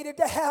created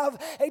to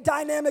have a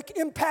dynamic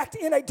impact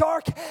in a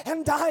dark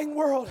and dying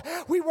world.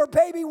 We were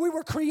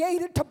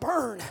created to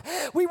burn.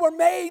 We were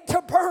made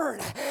to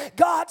burn.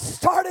 God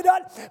started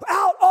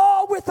out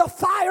all with the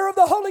fire of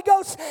the Holy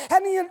Ghost,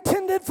 and He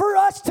intended for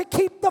us to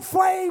keep the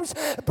flames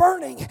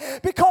burning.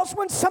 Because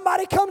when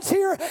somebody comes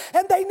here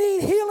and they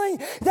need healing,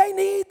 they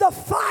need the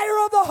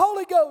fire of the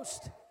Holy Ghost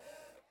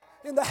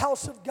in the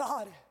house of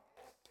God.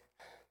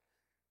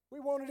 We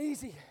want it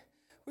easy.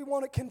 We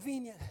want it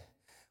convenient.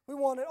 We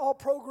want it all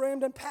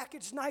programmed and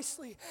packaged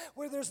nicely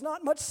where there's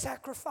not much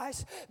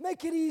sacrifice.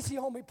 Make it easy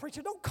on me,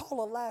 preacher. Don't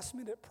call a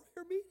last-minute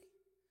prayer meeting.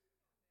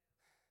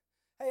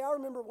 Hey, I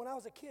remember when I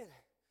was a kid,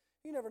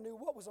 you never knew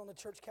what was on the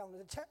church calendar.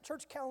 The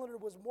church calendar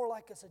was more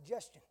like a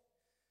suggestion.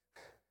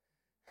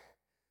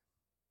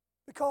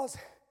 Because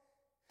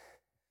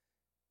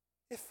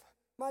if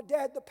my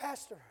dad, the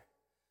pastor,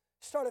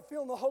 started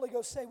feeling the Holy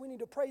Ghost say, we need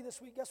to pray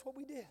this week, guess what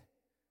we did?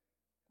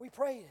 We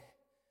prayed.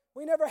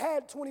 We never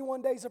had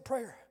 21 days of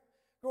prayer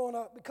growing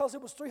up because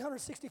it was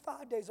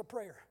 365 days of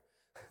prayer.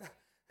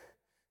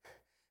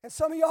 And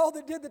some of y'all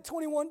that did the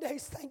 21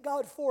 days, thank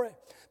God for it.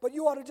 But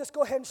you ought to just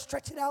go ahead and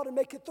stretch it out and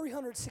make it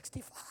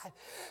 365.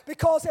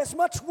 Because as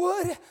much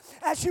wood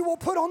as you will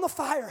put on the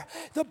fire,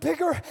 the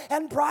bigger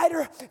and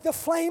brighter the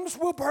flames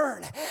will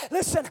burn.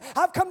 Listen,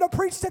 I've come to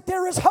preach that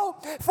there is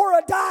hope for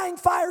a dying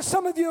fire.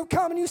 Some of you have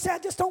come and you say, I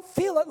just don't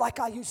feel it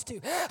like I used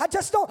to.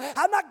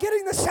 I'm not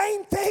getting the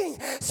same thing.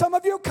 Some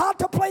of you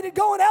contemplated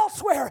going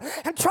elsewhere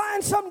and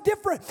trying something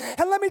different.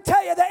 And let me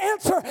tell you, the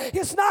answer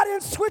is not in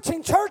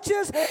switching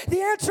churches.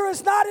 The answer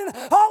is not in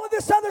all of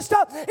this other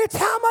stuff. It's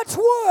how much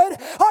wood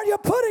are you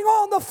putting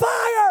on the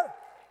fire?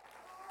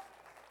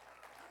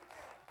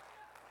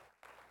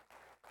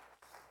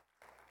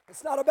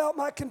 It's not about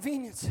my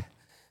convenience.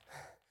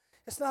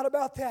 It's not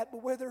about that,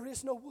 but where there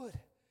is no wood,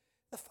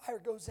 the fire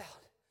goes out.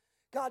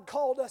 God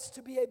called us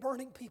to be a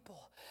burning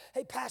people,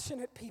 a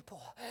passionate people.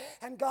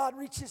 And God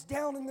reaches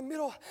down in the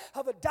middle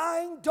of a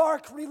dying,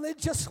 dark,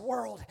 religious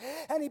world.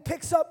 And he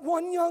picks up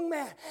one young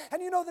man.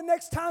 And you know, the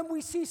next time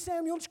we see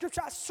Samuel in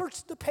Scripture, I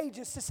searched the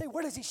pages to say,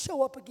 where does he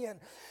show up again?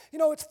 You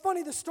know, it's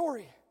funny, the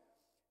story.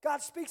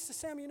 God speaks to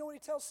Samuel. You know what he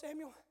tells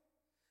Samuel?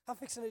 I'm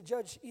fixing to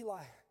judge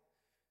Eli,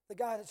 the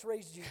guy that's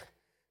raised you.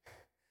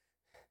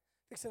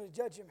 Fixing to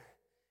judge him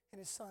and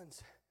his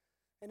sons.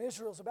 And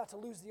Israel's about to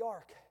lose the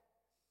ark.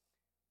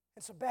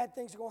 And some bad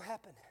things are going to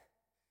happen.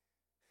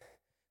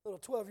 Little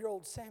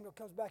 12-year-old Samuel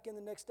comes back in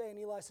the next day and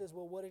Eli says,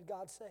 well, what did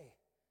God say?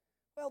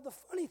 Well, the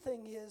funny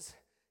thing is,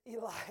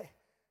 Eli,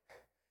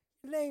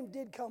 your name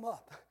did come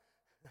up.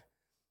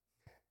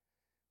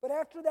 But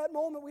after that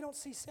moment, we don't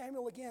see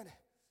Samuel again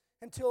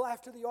until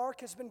after the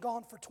ark has been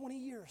gone for 20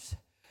 years.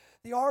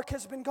 The ark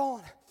has been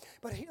gone.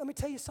 But let me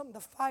tell you something, the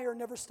fire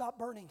never stopped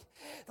burning.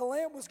 The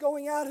lamp was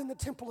going out in the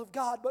temple of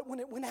God, but when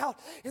it went out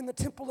in the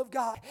temple of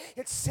God,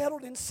 it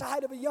settled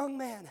inside of a young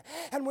man.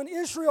 And when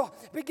Israel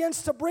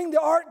begins to bring the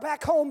ark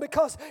back home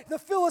because the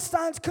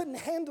Philistines couldn't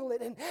handle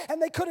it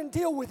and they couldn't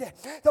deal with it,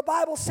 the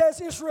Bible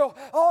says Israel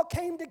all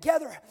came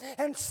together,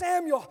 and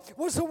Samuel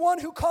was the one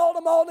who called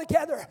them all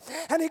together,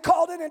 and he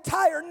called an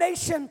entire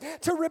nation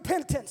to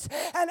repentance.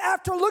 And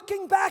after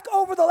looking back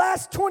over the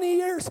last 20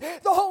 years,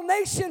 the whole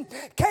nation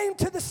came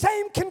to the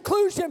same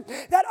conclusion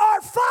that our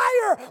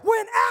fire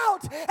went out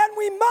and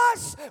we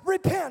must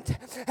repent.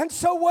 And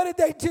so what did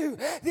they do?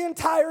 The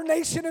entire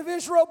nation of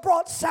Israel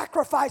brought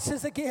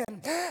sacrifices again.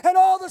 And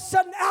all of a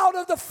sudden, out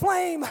of the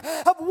flame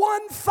of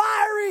one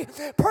fiery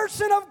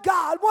person of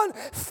God, one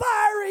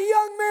fiery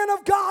young man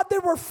of God,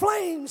 there were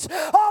flames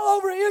all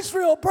over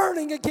Israel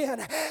burning again.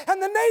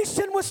 And the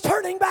nation was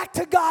turning back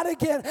to God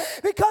again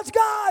because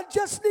God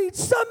just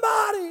needs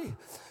somebody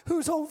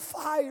who's on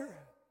fire.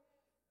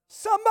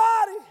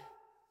 Somebody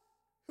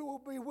who will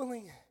be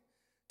willing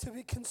to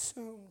be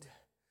consumed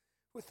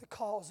with the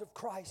cause of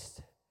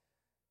Christ.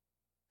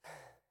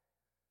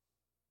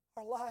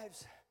 Our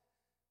lives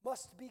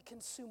must be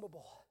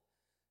consumable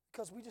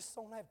because we just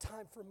don't have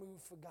time for move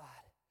for God.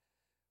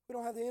 We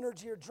don't have the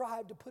energy or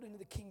drive to put into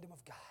the kingdom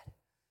of God.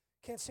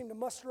 Can't seem to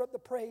muster up the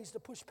praise to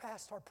push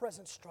past our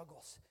present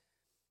struggles.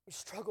 We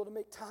struggle to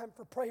make time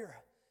for prayer.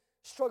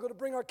 Struggle to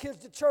bring our kids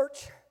to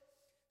church.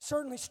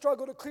 Certainly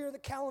struggle to clear the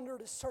calendar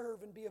to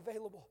serve and be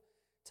available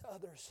to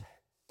others.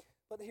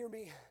 But hear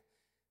me,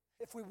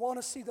 if we want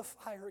to see the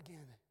fire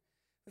again,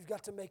 we've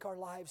got to make our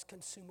lives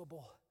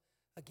consumable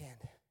again.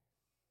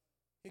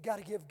 You've got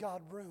to give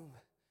God room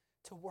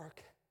to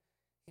work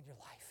in your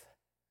life.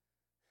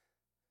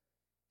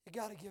 You've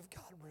got to give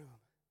God room,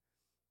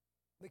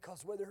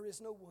 because where there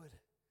is no wood,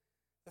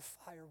 the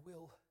fire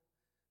will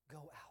go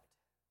out.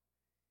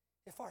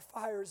 If our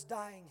fire is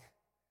dying,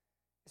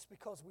 it's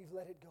because we've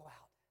let it go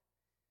out.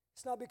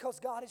 It's not because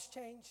God has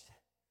changed.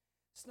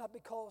 It's not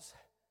because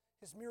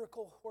His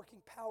miracle working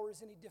power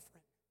is any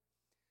different.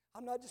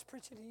 I'm not just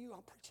preaching to you,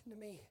 I'm preaching to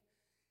me.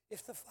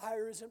 If the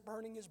fire isn't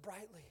burning as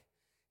brightly,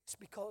 it's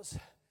because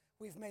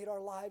we've made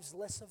our lives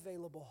less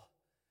available,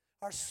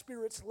 our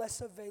spirits less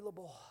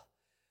available,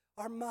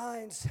 our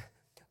minds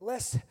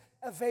less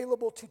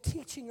available to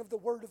teaching of the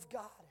Word of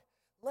God,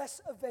 less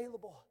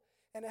available.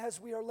 And as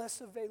we are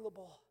less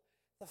available,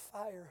 the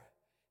fire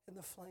and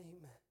the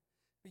flame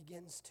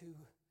begins to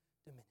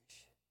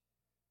diminish.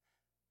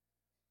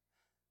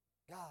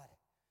 God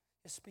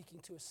is speaking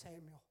to a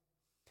Samuel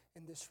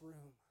in this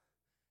room.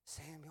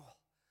 Samuel,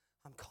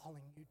 I'm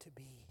calling you to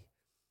be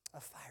a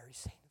fiery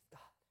saint of God.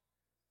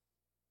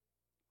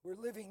 We're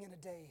living in a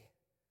day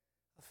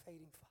of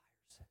fading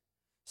fires.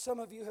 Some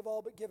of you have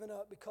all but given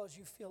up because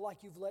you feel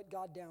like you've let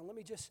God down. Let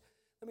me just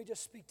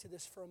speak to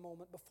this for a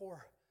moment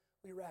before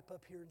we wrap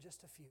up here in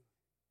just a few.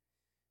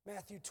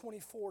 Matthew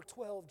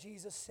 24:12,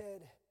 Jesus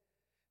said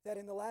that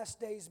in the last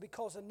days,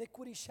 because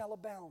iniquity shall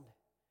abound,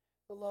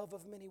 the love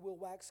of many will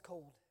wax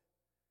cold.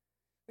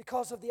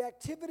 Because of the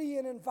activity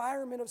and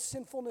environment of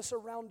sinfulness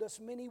around us,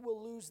 many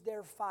will lose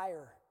their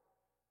fire.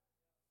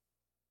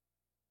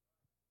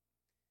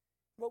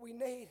 What we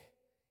need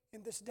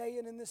in this day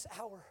and in this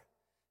hour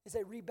is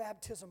a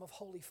rebaptism of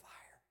holy fire.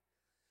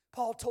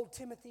 Paul told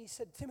Timothy, he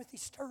said, Timothy,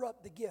 stir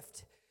up the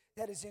gift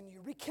that is in you.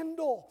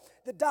 Rekindle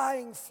the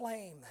dying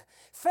flame.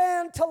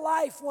 Fan to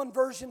life, one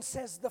version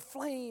says, the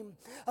flame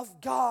of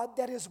God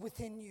that is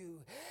within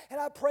you. And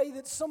I pray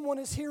that someone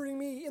is hearing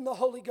me in the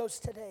Holy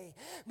Ghost today.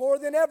 More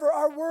than ever,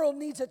 our world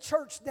needs a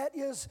church that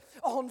is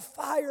on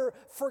fire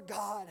for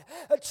God.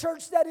 A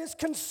church that is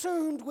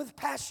consumed with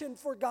passion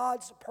for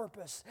God's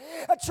purpose.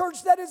 A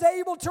church that is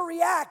able to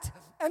react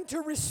and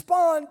to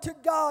respond to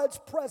God's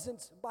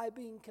presence by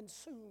being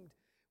consumed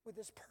with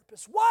His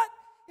purpose. What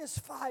is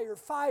fire?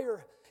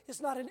 Fire is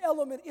not an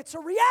element, it's a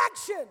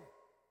reaction.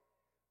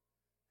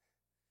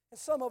 And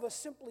some of us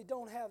simply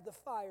don't have the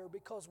fire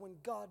because when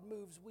God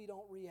moves, we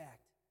don't react.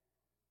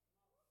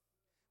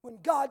 When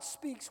God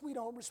speaks, we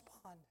don't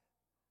respond.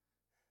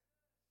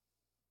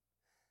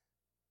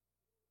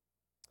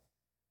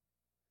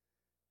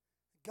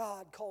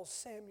 God calls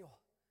Samuel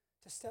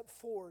to step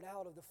forward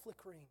out of the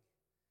flickering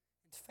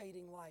and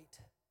fading light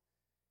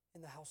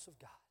in the house of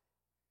God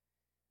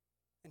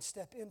and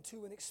step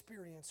into an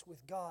experience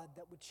with God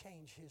that would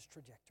change his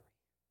trajectory.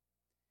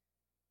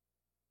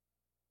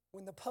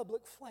 When the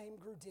public flame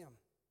grew dim,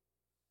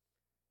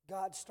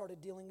 God started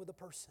dealing with a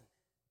person,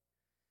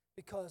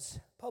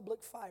 because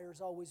public fires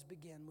always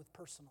begin with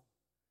personal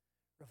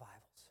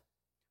revivals.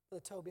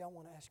 Brother Toby, I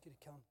want to ask you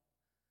to come.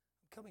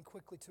 I'm coming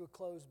quickly to a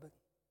close, but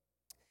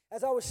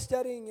as I was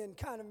studying and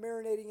kind of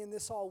marinating in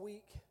this all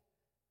week,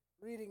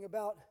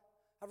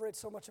 I've read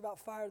so much about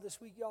fire this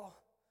week, y'all.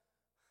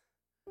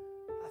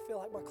 I feel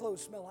like my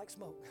clothes smell like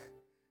smoke.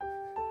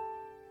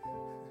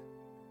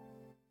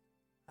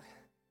 I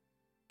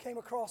came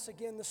across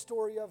again the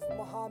story of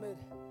Muhammad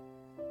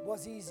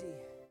Bouazizi,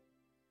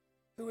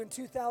 who in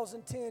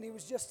 2010, he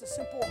was just a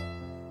simple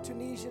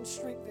Tunisian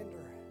street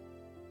vendor.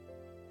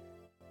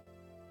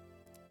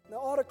 The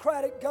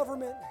autocratic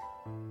government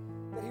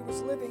that he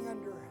was living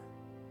under,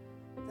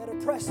 that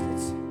oppressed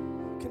its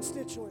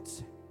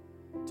constituents,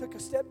 took a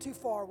step too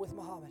far with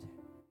Muhammad.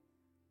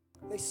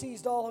 They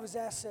seized all of his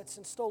assets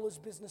and stole his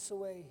business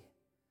away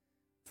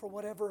for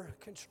whatever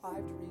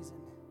contrived reason.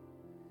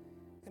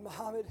 And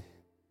Muhammad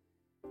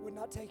would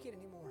not take it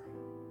anymore.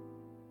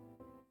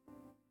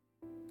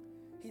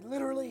 He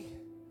literally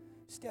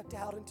stepped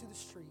out into the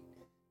street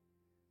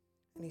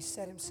and he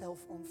set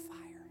himself on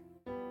fire.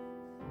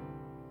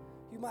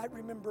 You might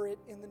remember it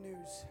in the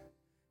news.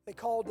 They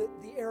called it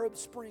the Arab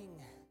Spring.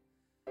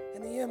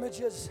 And the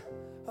images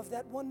of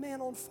that one man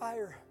on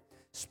fire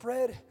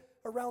spread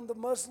around the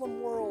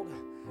Muslim world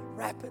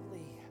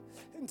rapidly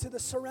into the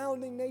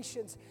surrounding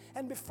nations.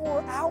 And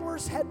before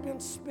hours had been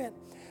spent,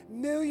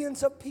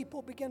 millions of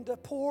people began to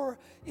pour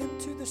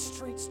into the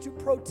streets to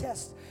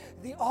protest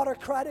the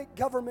autocratic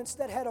governments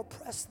that had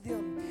oppressed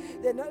them.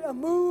 Then a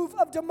move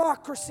of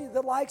democracy,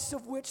 the likes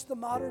of which the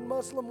modern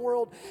Muslim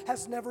world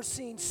has never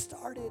seen,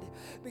 started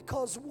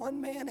because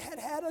one man had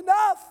had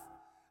enough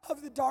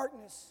of the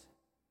darkness.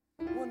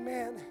 One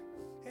man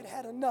had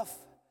had enough,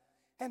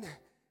 and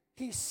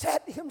he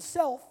set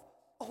himself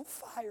on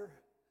fire.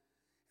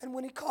 And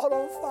when he caught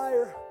on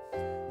fire,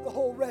 the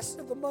whole rest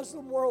of the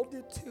Muslim world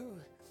did too.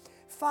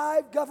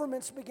 5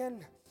 governments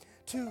began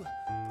to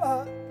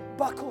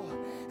buckle,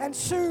 and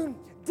soon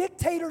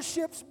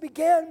dictatorships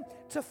began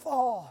to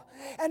fall.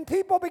 And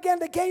people began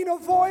to gain a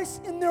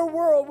voice in their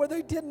world where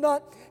they did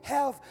not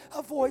have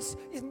a voice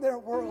in their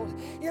world.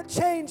 It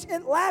changed.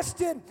 It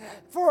lasted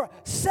for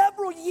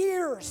several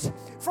years.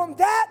 From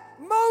that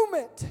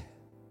moment,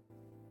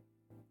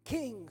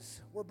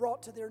 kings were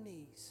brought to their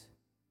knees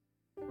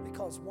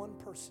because one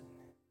person,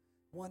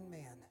 one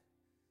man,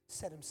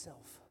 set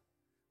himself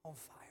on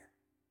fire.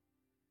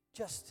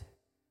 Just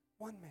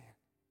one man.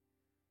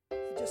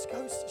 It just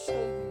goes to show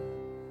you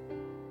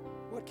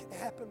what can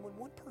happen when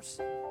one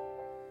person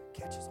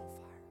catches on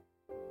fire.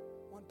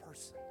 One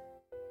person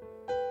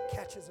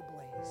catches a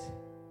blaze.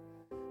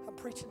 I'm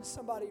preaching to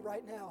somebody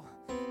right now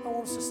who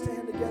wants to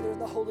stand together in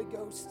the Holy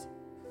Ghost.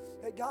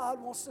 That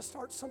God wants to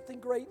start something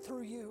great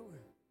through you.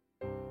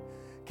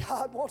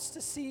 God wants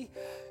to see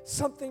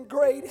something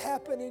great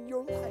happen in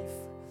your life.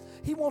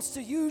 He wants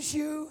to use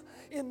you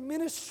in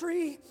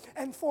ministry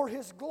and for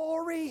His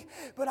glory,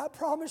 but I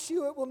promise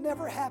you it will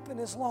never happen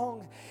as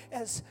long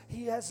as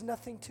He has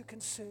nothing to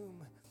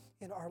consume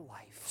in our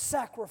life.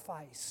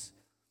 Sacrifice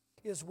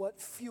is what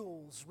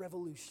fuels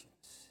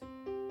revolutions.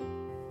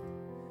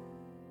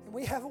 And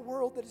we have a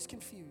world that is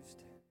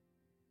confused.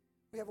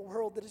 We have a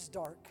world that is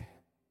dark.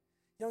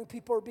 Young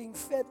people are being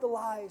fed the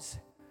lies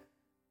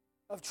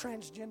of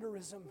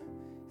transgenderism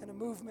and a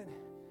movement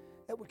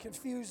that would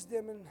confuse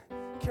them and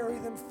carry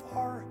them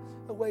far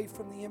away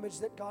from the image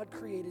that God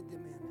created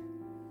them in.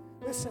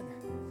 Listen,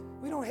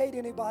 we don't hate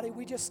anybody.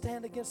 We just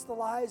stand against the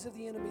lies of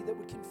the enemy that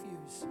would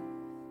confuse.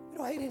 We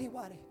don't hate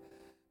anybody.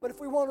 But if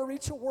we want to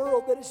reach a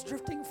world that is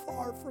drifting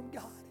far from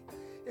God,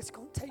 it's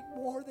going to take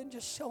more than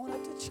just showing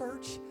up to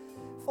church,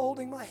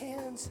 folding my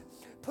hands,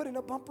 putting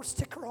a bumper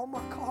sticker on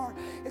my car.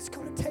 It's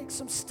going to take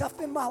some stuff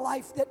in my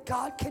life that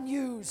God can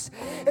use.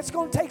 It's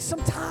going to take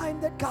some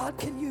time that God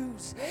can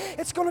use.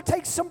 It's going to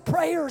take some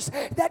prayers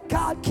that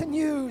God can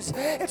use.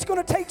 It's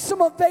going to take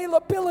some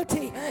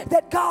availability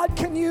that God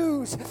can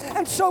use.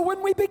 And so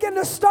when we begin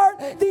to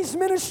start these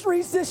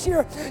ministries this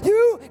year,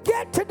 you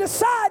get to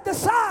decide the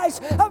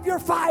size of your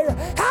fire.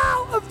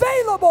 How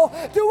available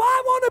do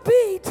I want to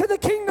be to the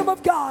kingdom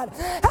of God?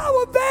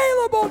 How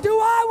available do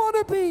I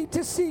want to be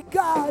to see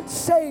God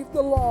save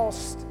the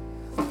lost?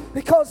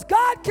 Because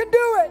God can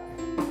do it.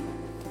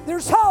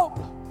 There's hope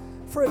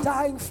for a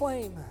dying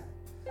flame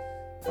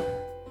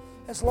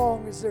as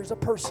long as there's a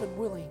person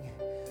willing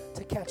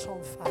to catch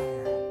on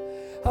fire.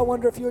 I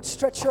wonder if you would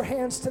stretch your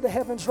hands to the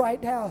heavens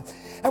right now.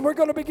 And we're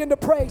going to begin to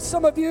pray.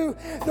 Some of you,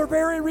 the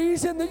very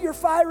reason that your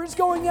fire is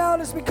going out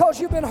is because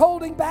you've been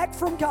holding back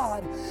from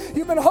God.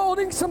 You've been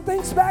holding some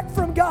things back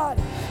from God.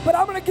 But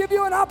I'm going to give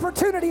you an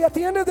opportunity at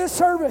the end of this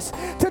service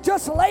to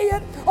just lay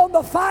it on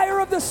the fire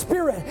of the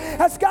Spirit.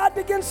 As God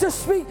begins to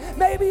speak,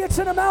 maybe it's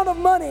an amount of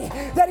money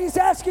that He's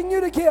asking you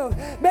to give.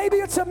 Maybe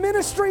it's a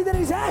ministry that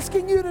He's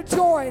asking you to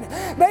join.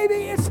 Maybe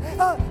it's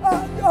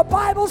a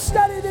Bible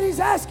study that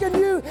He's asking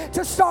you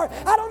to start.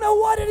 I don't know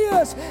what it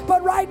is,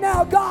 but right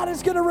now God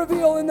is going to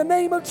reveal in the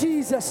name of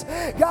Jesus.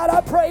 God, I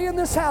pray in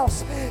this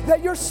house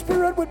that your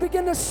Spirit would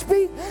begin to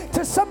speak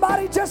to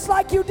somebody just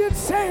like you did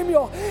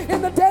Samuel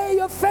in the day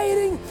of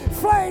fading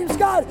flames.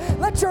 God,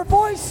 let your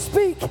voice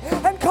speak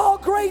and call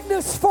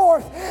greatness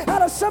forth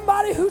out of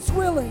somebody who's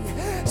willing,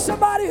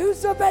 somebody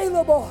who's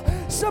available,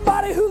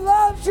 somebody who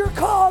loves your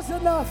cause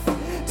enough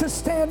to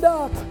stand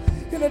up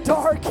in a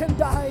dark and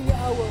dying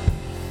hour.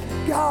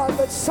 God,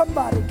 let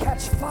somebody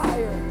catch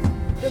fire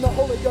in the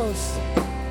Holy Ghost.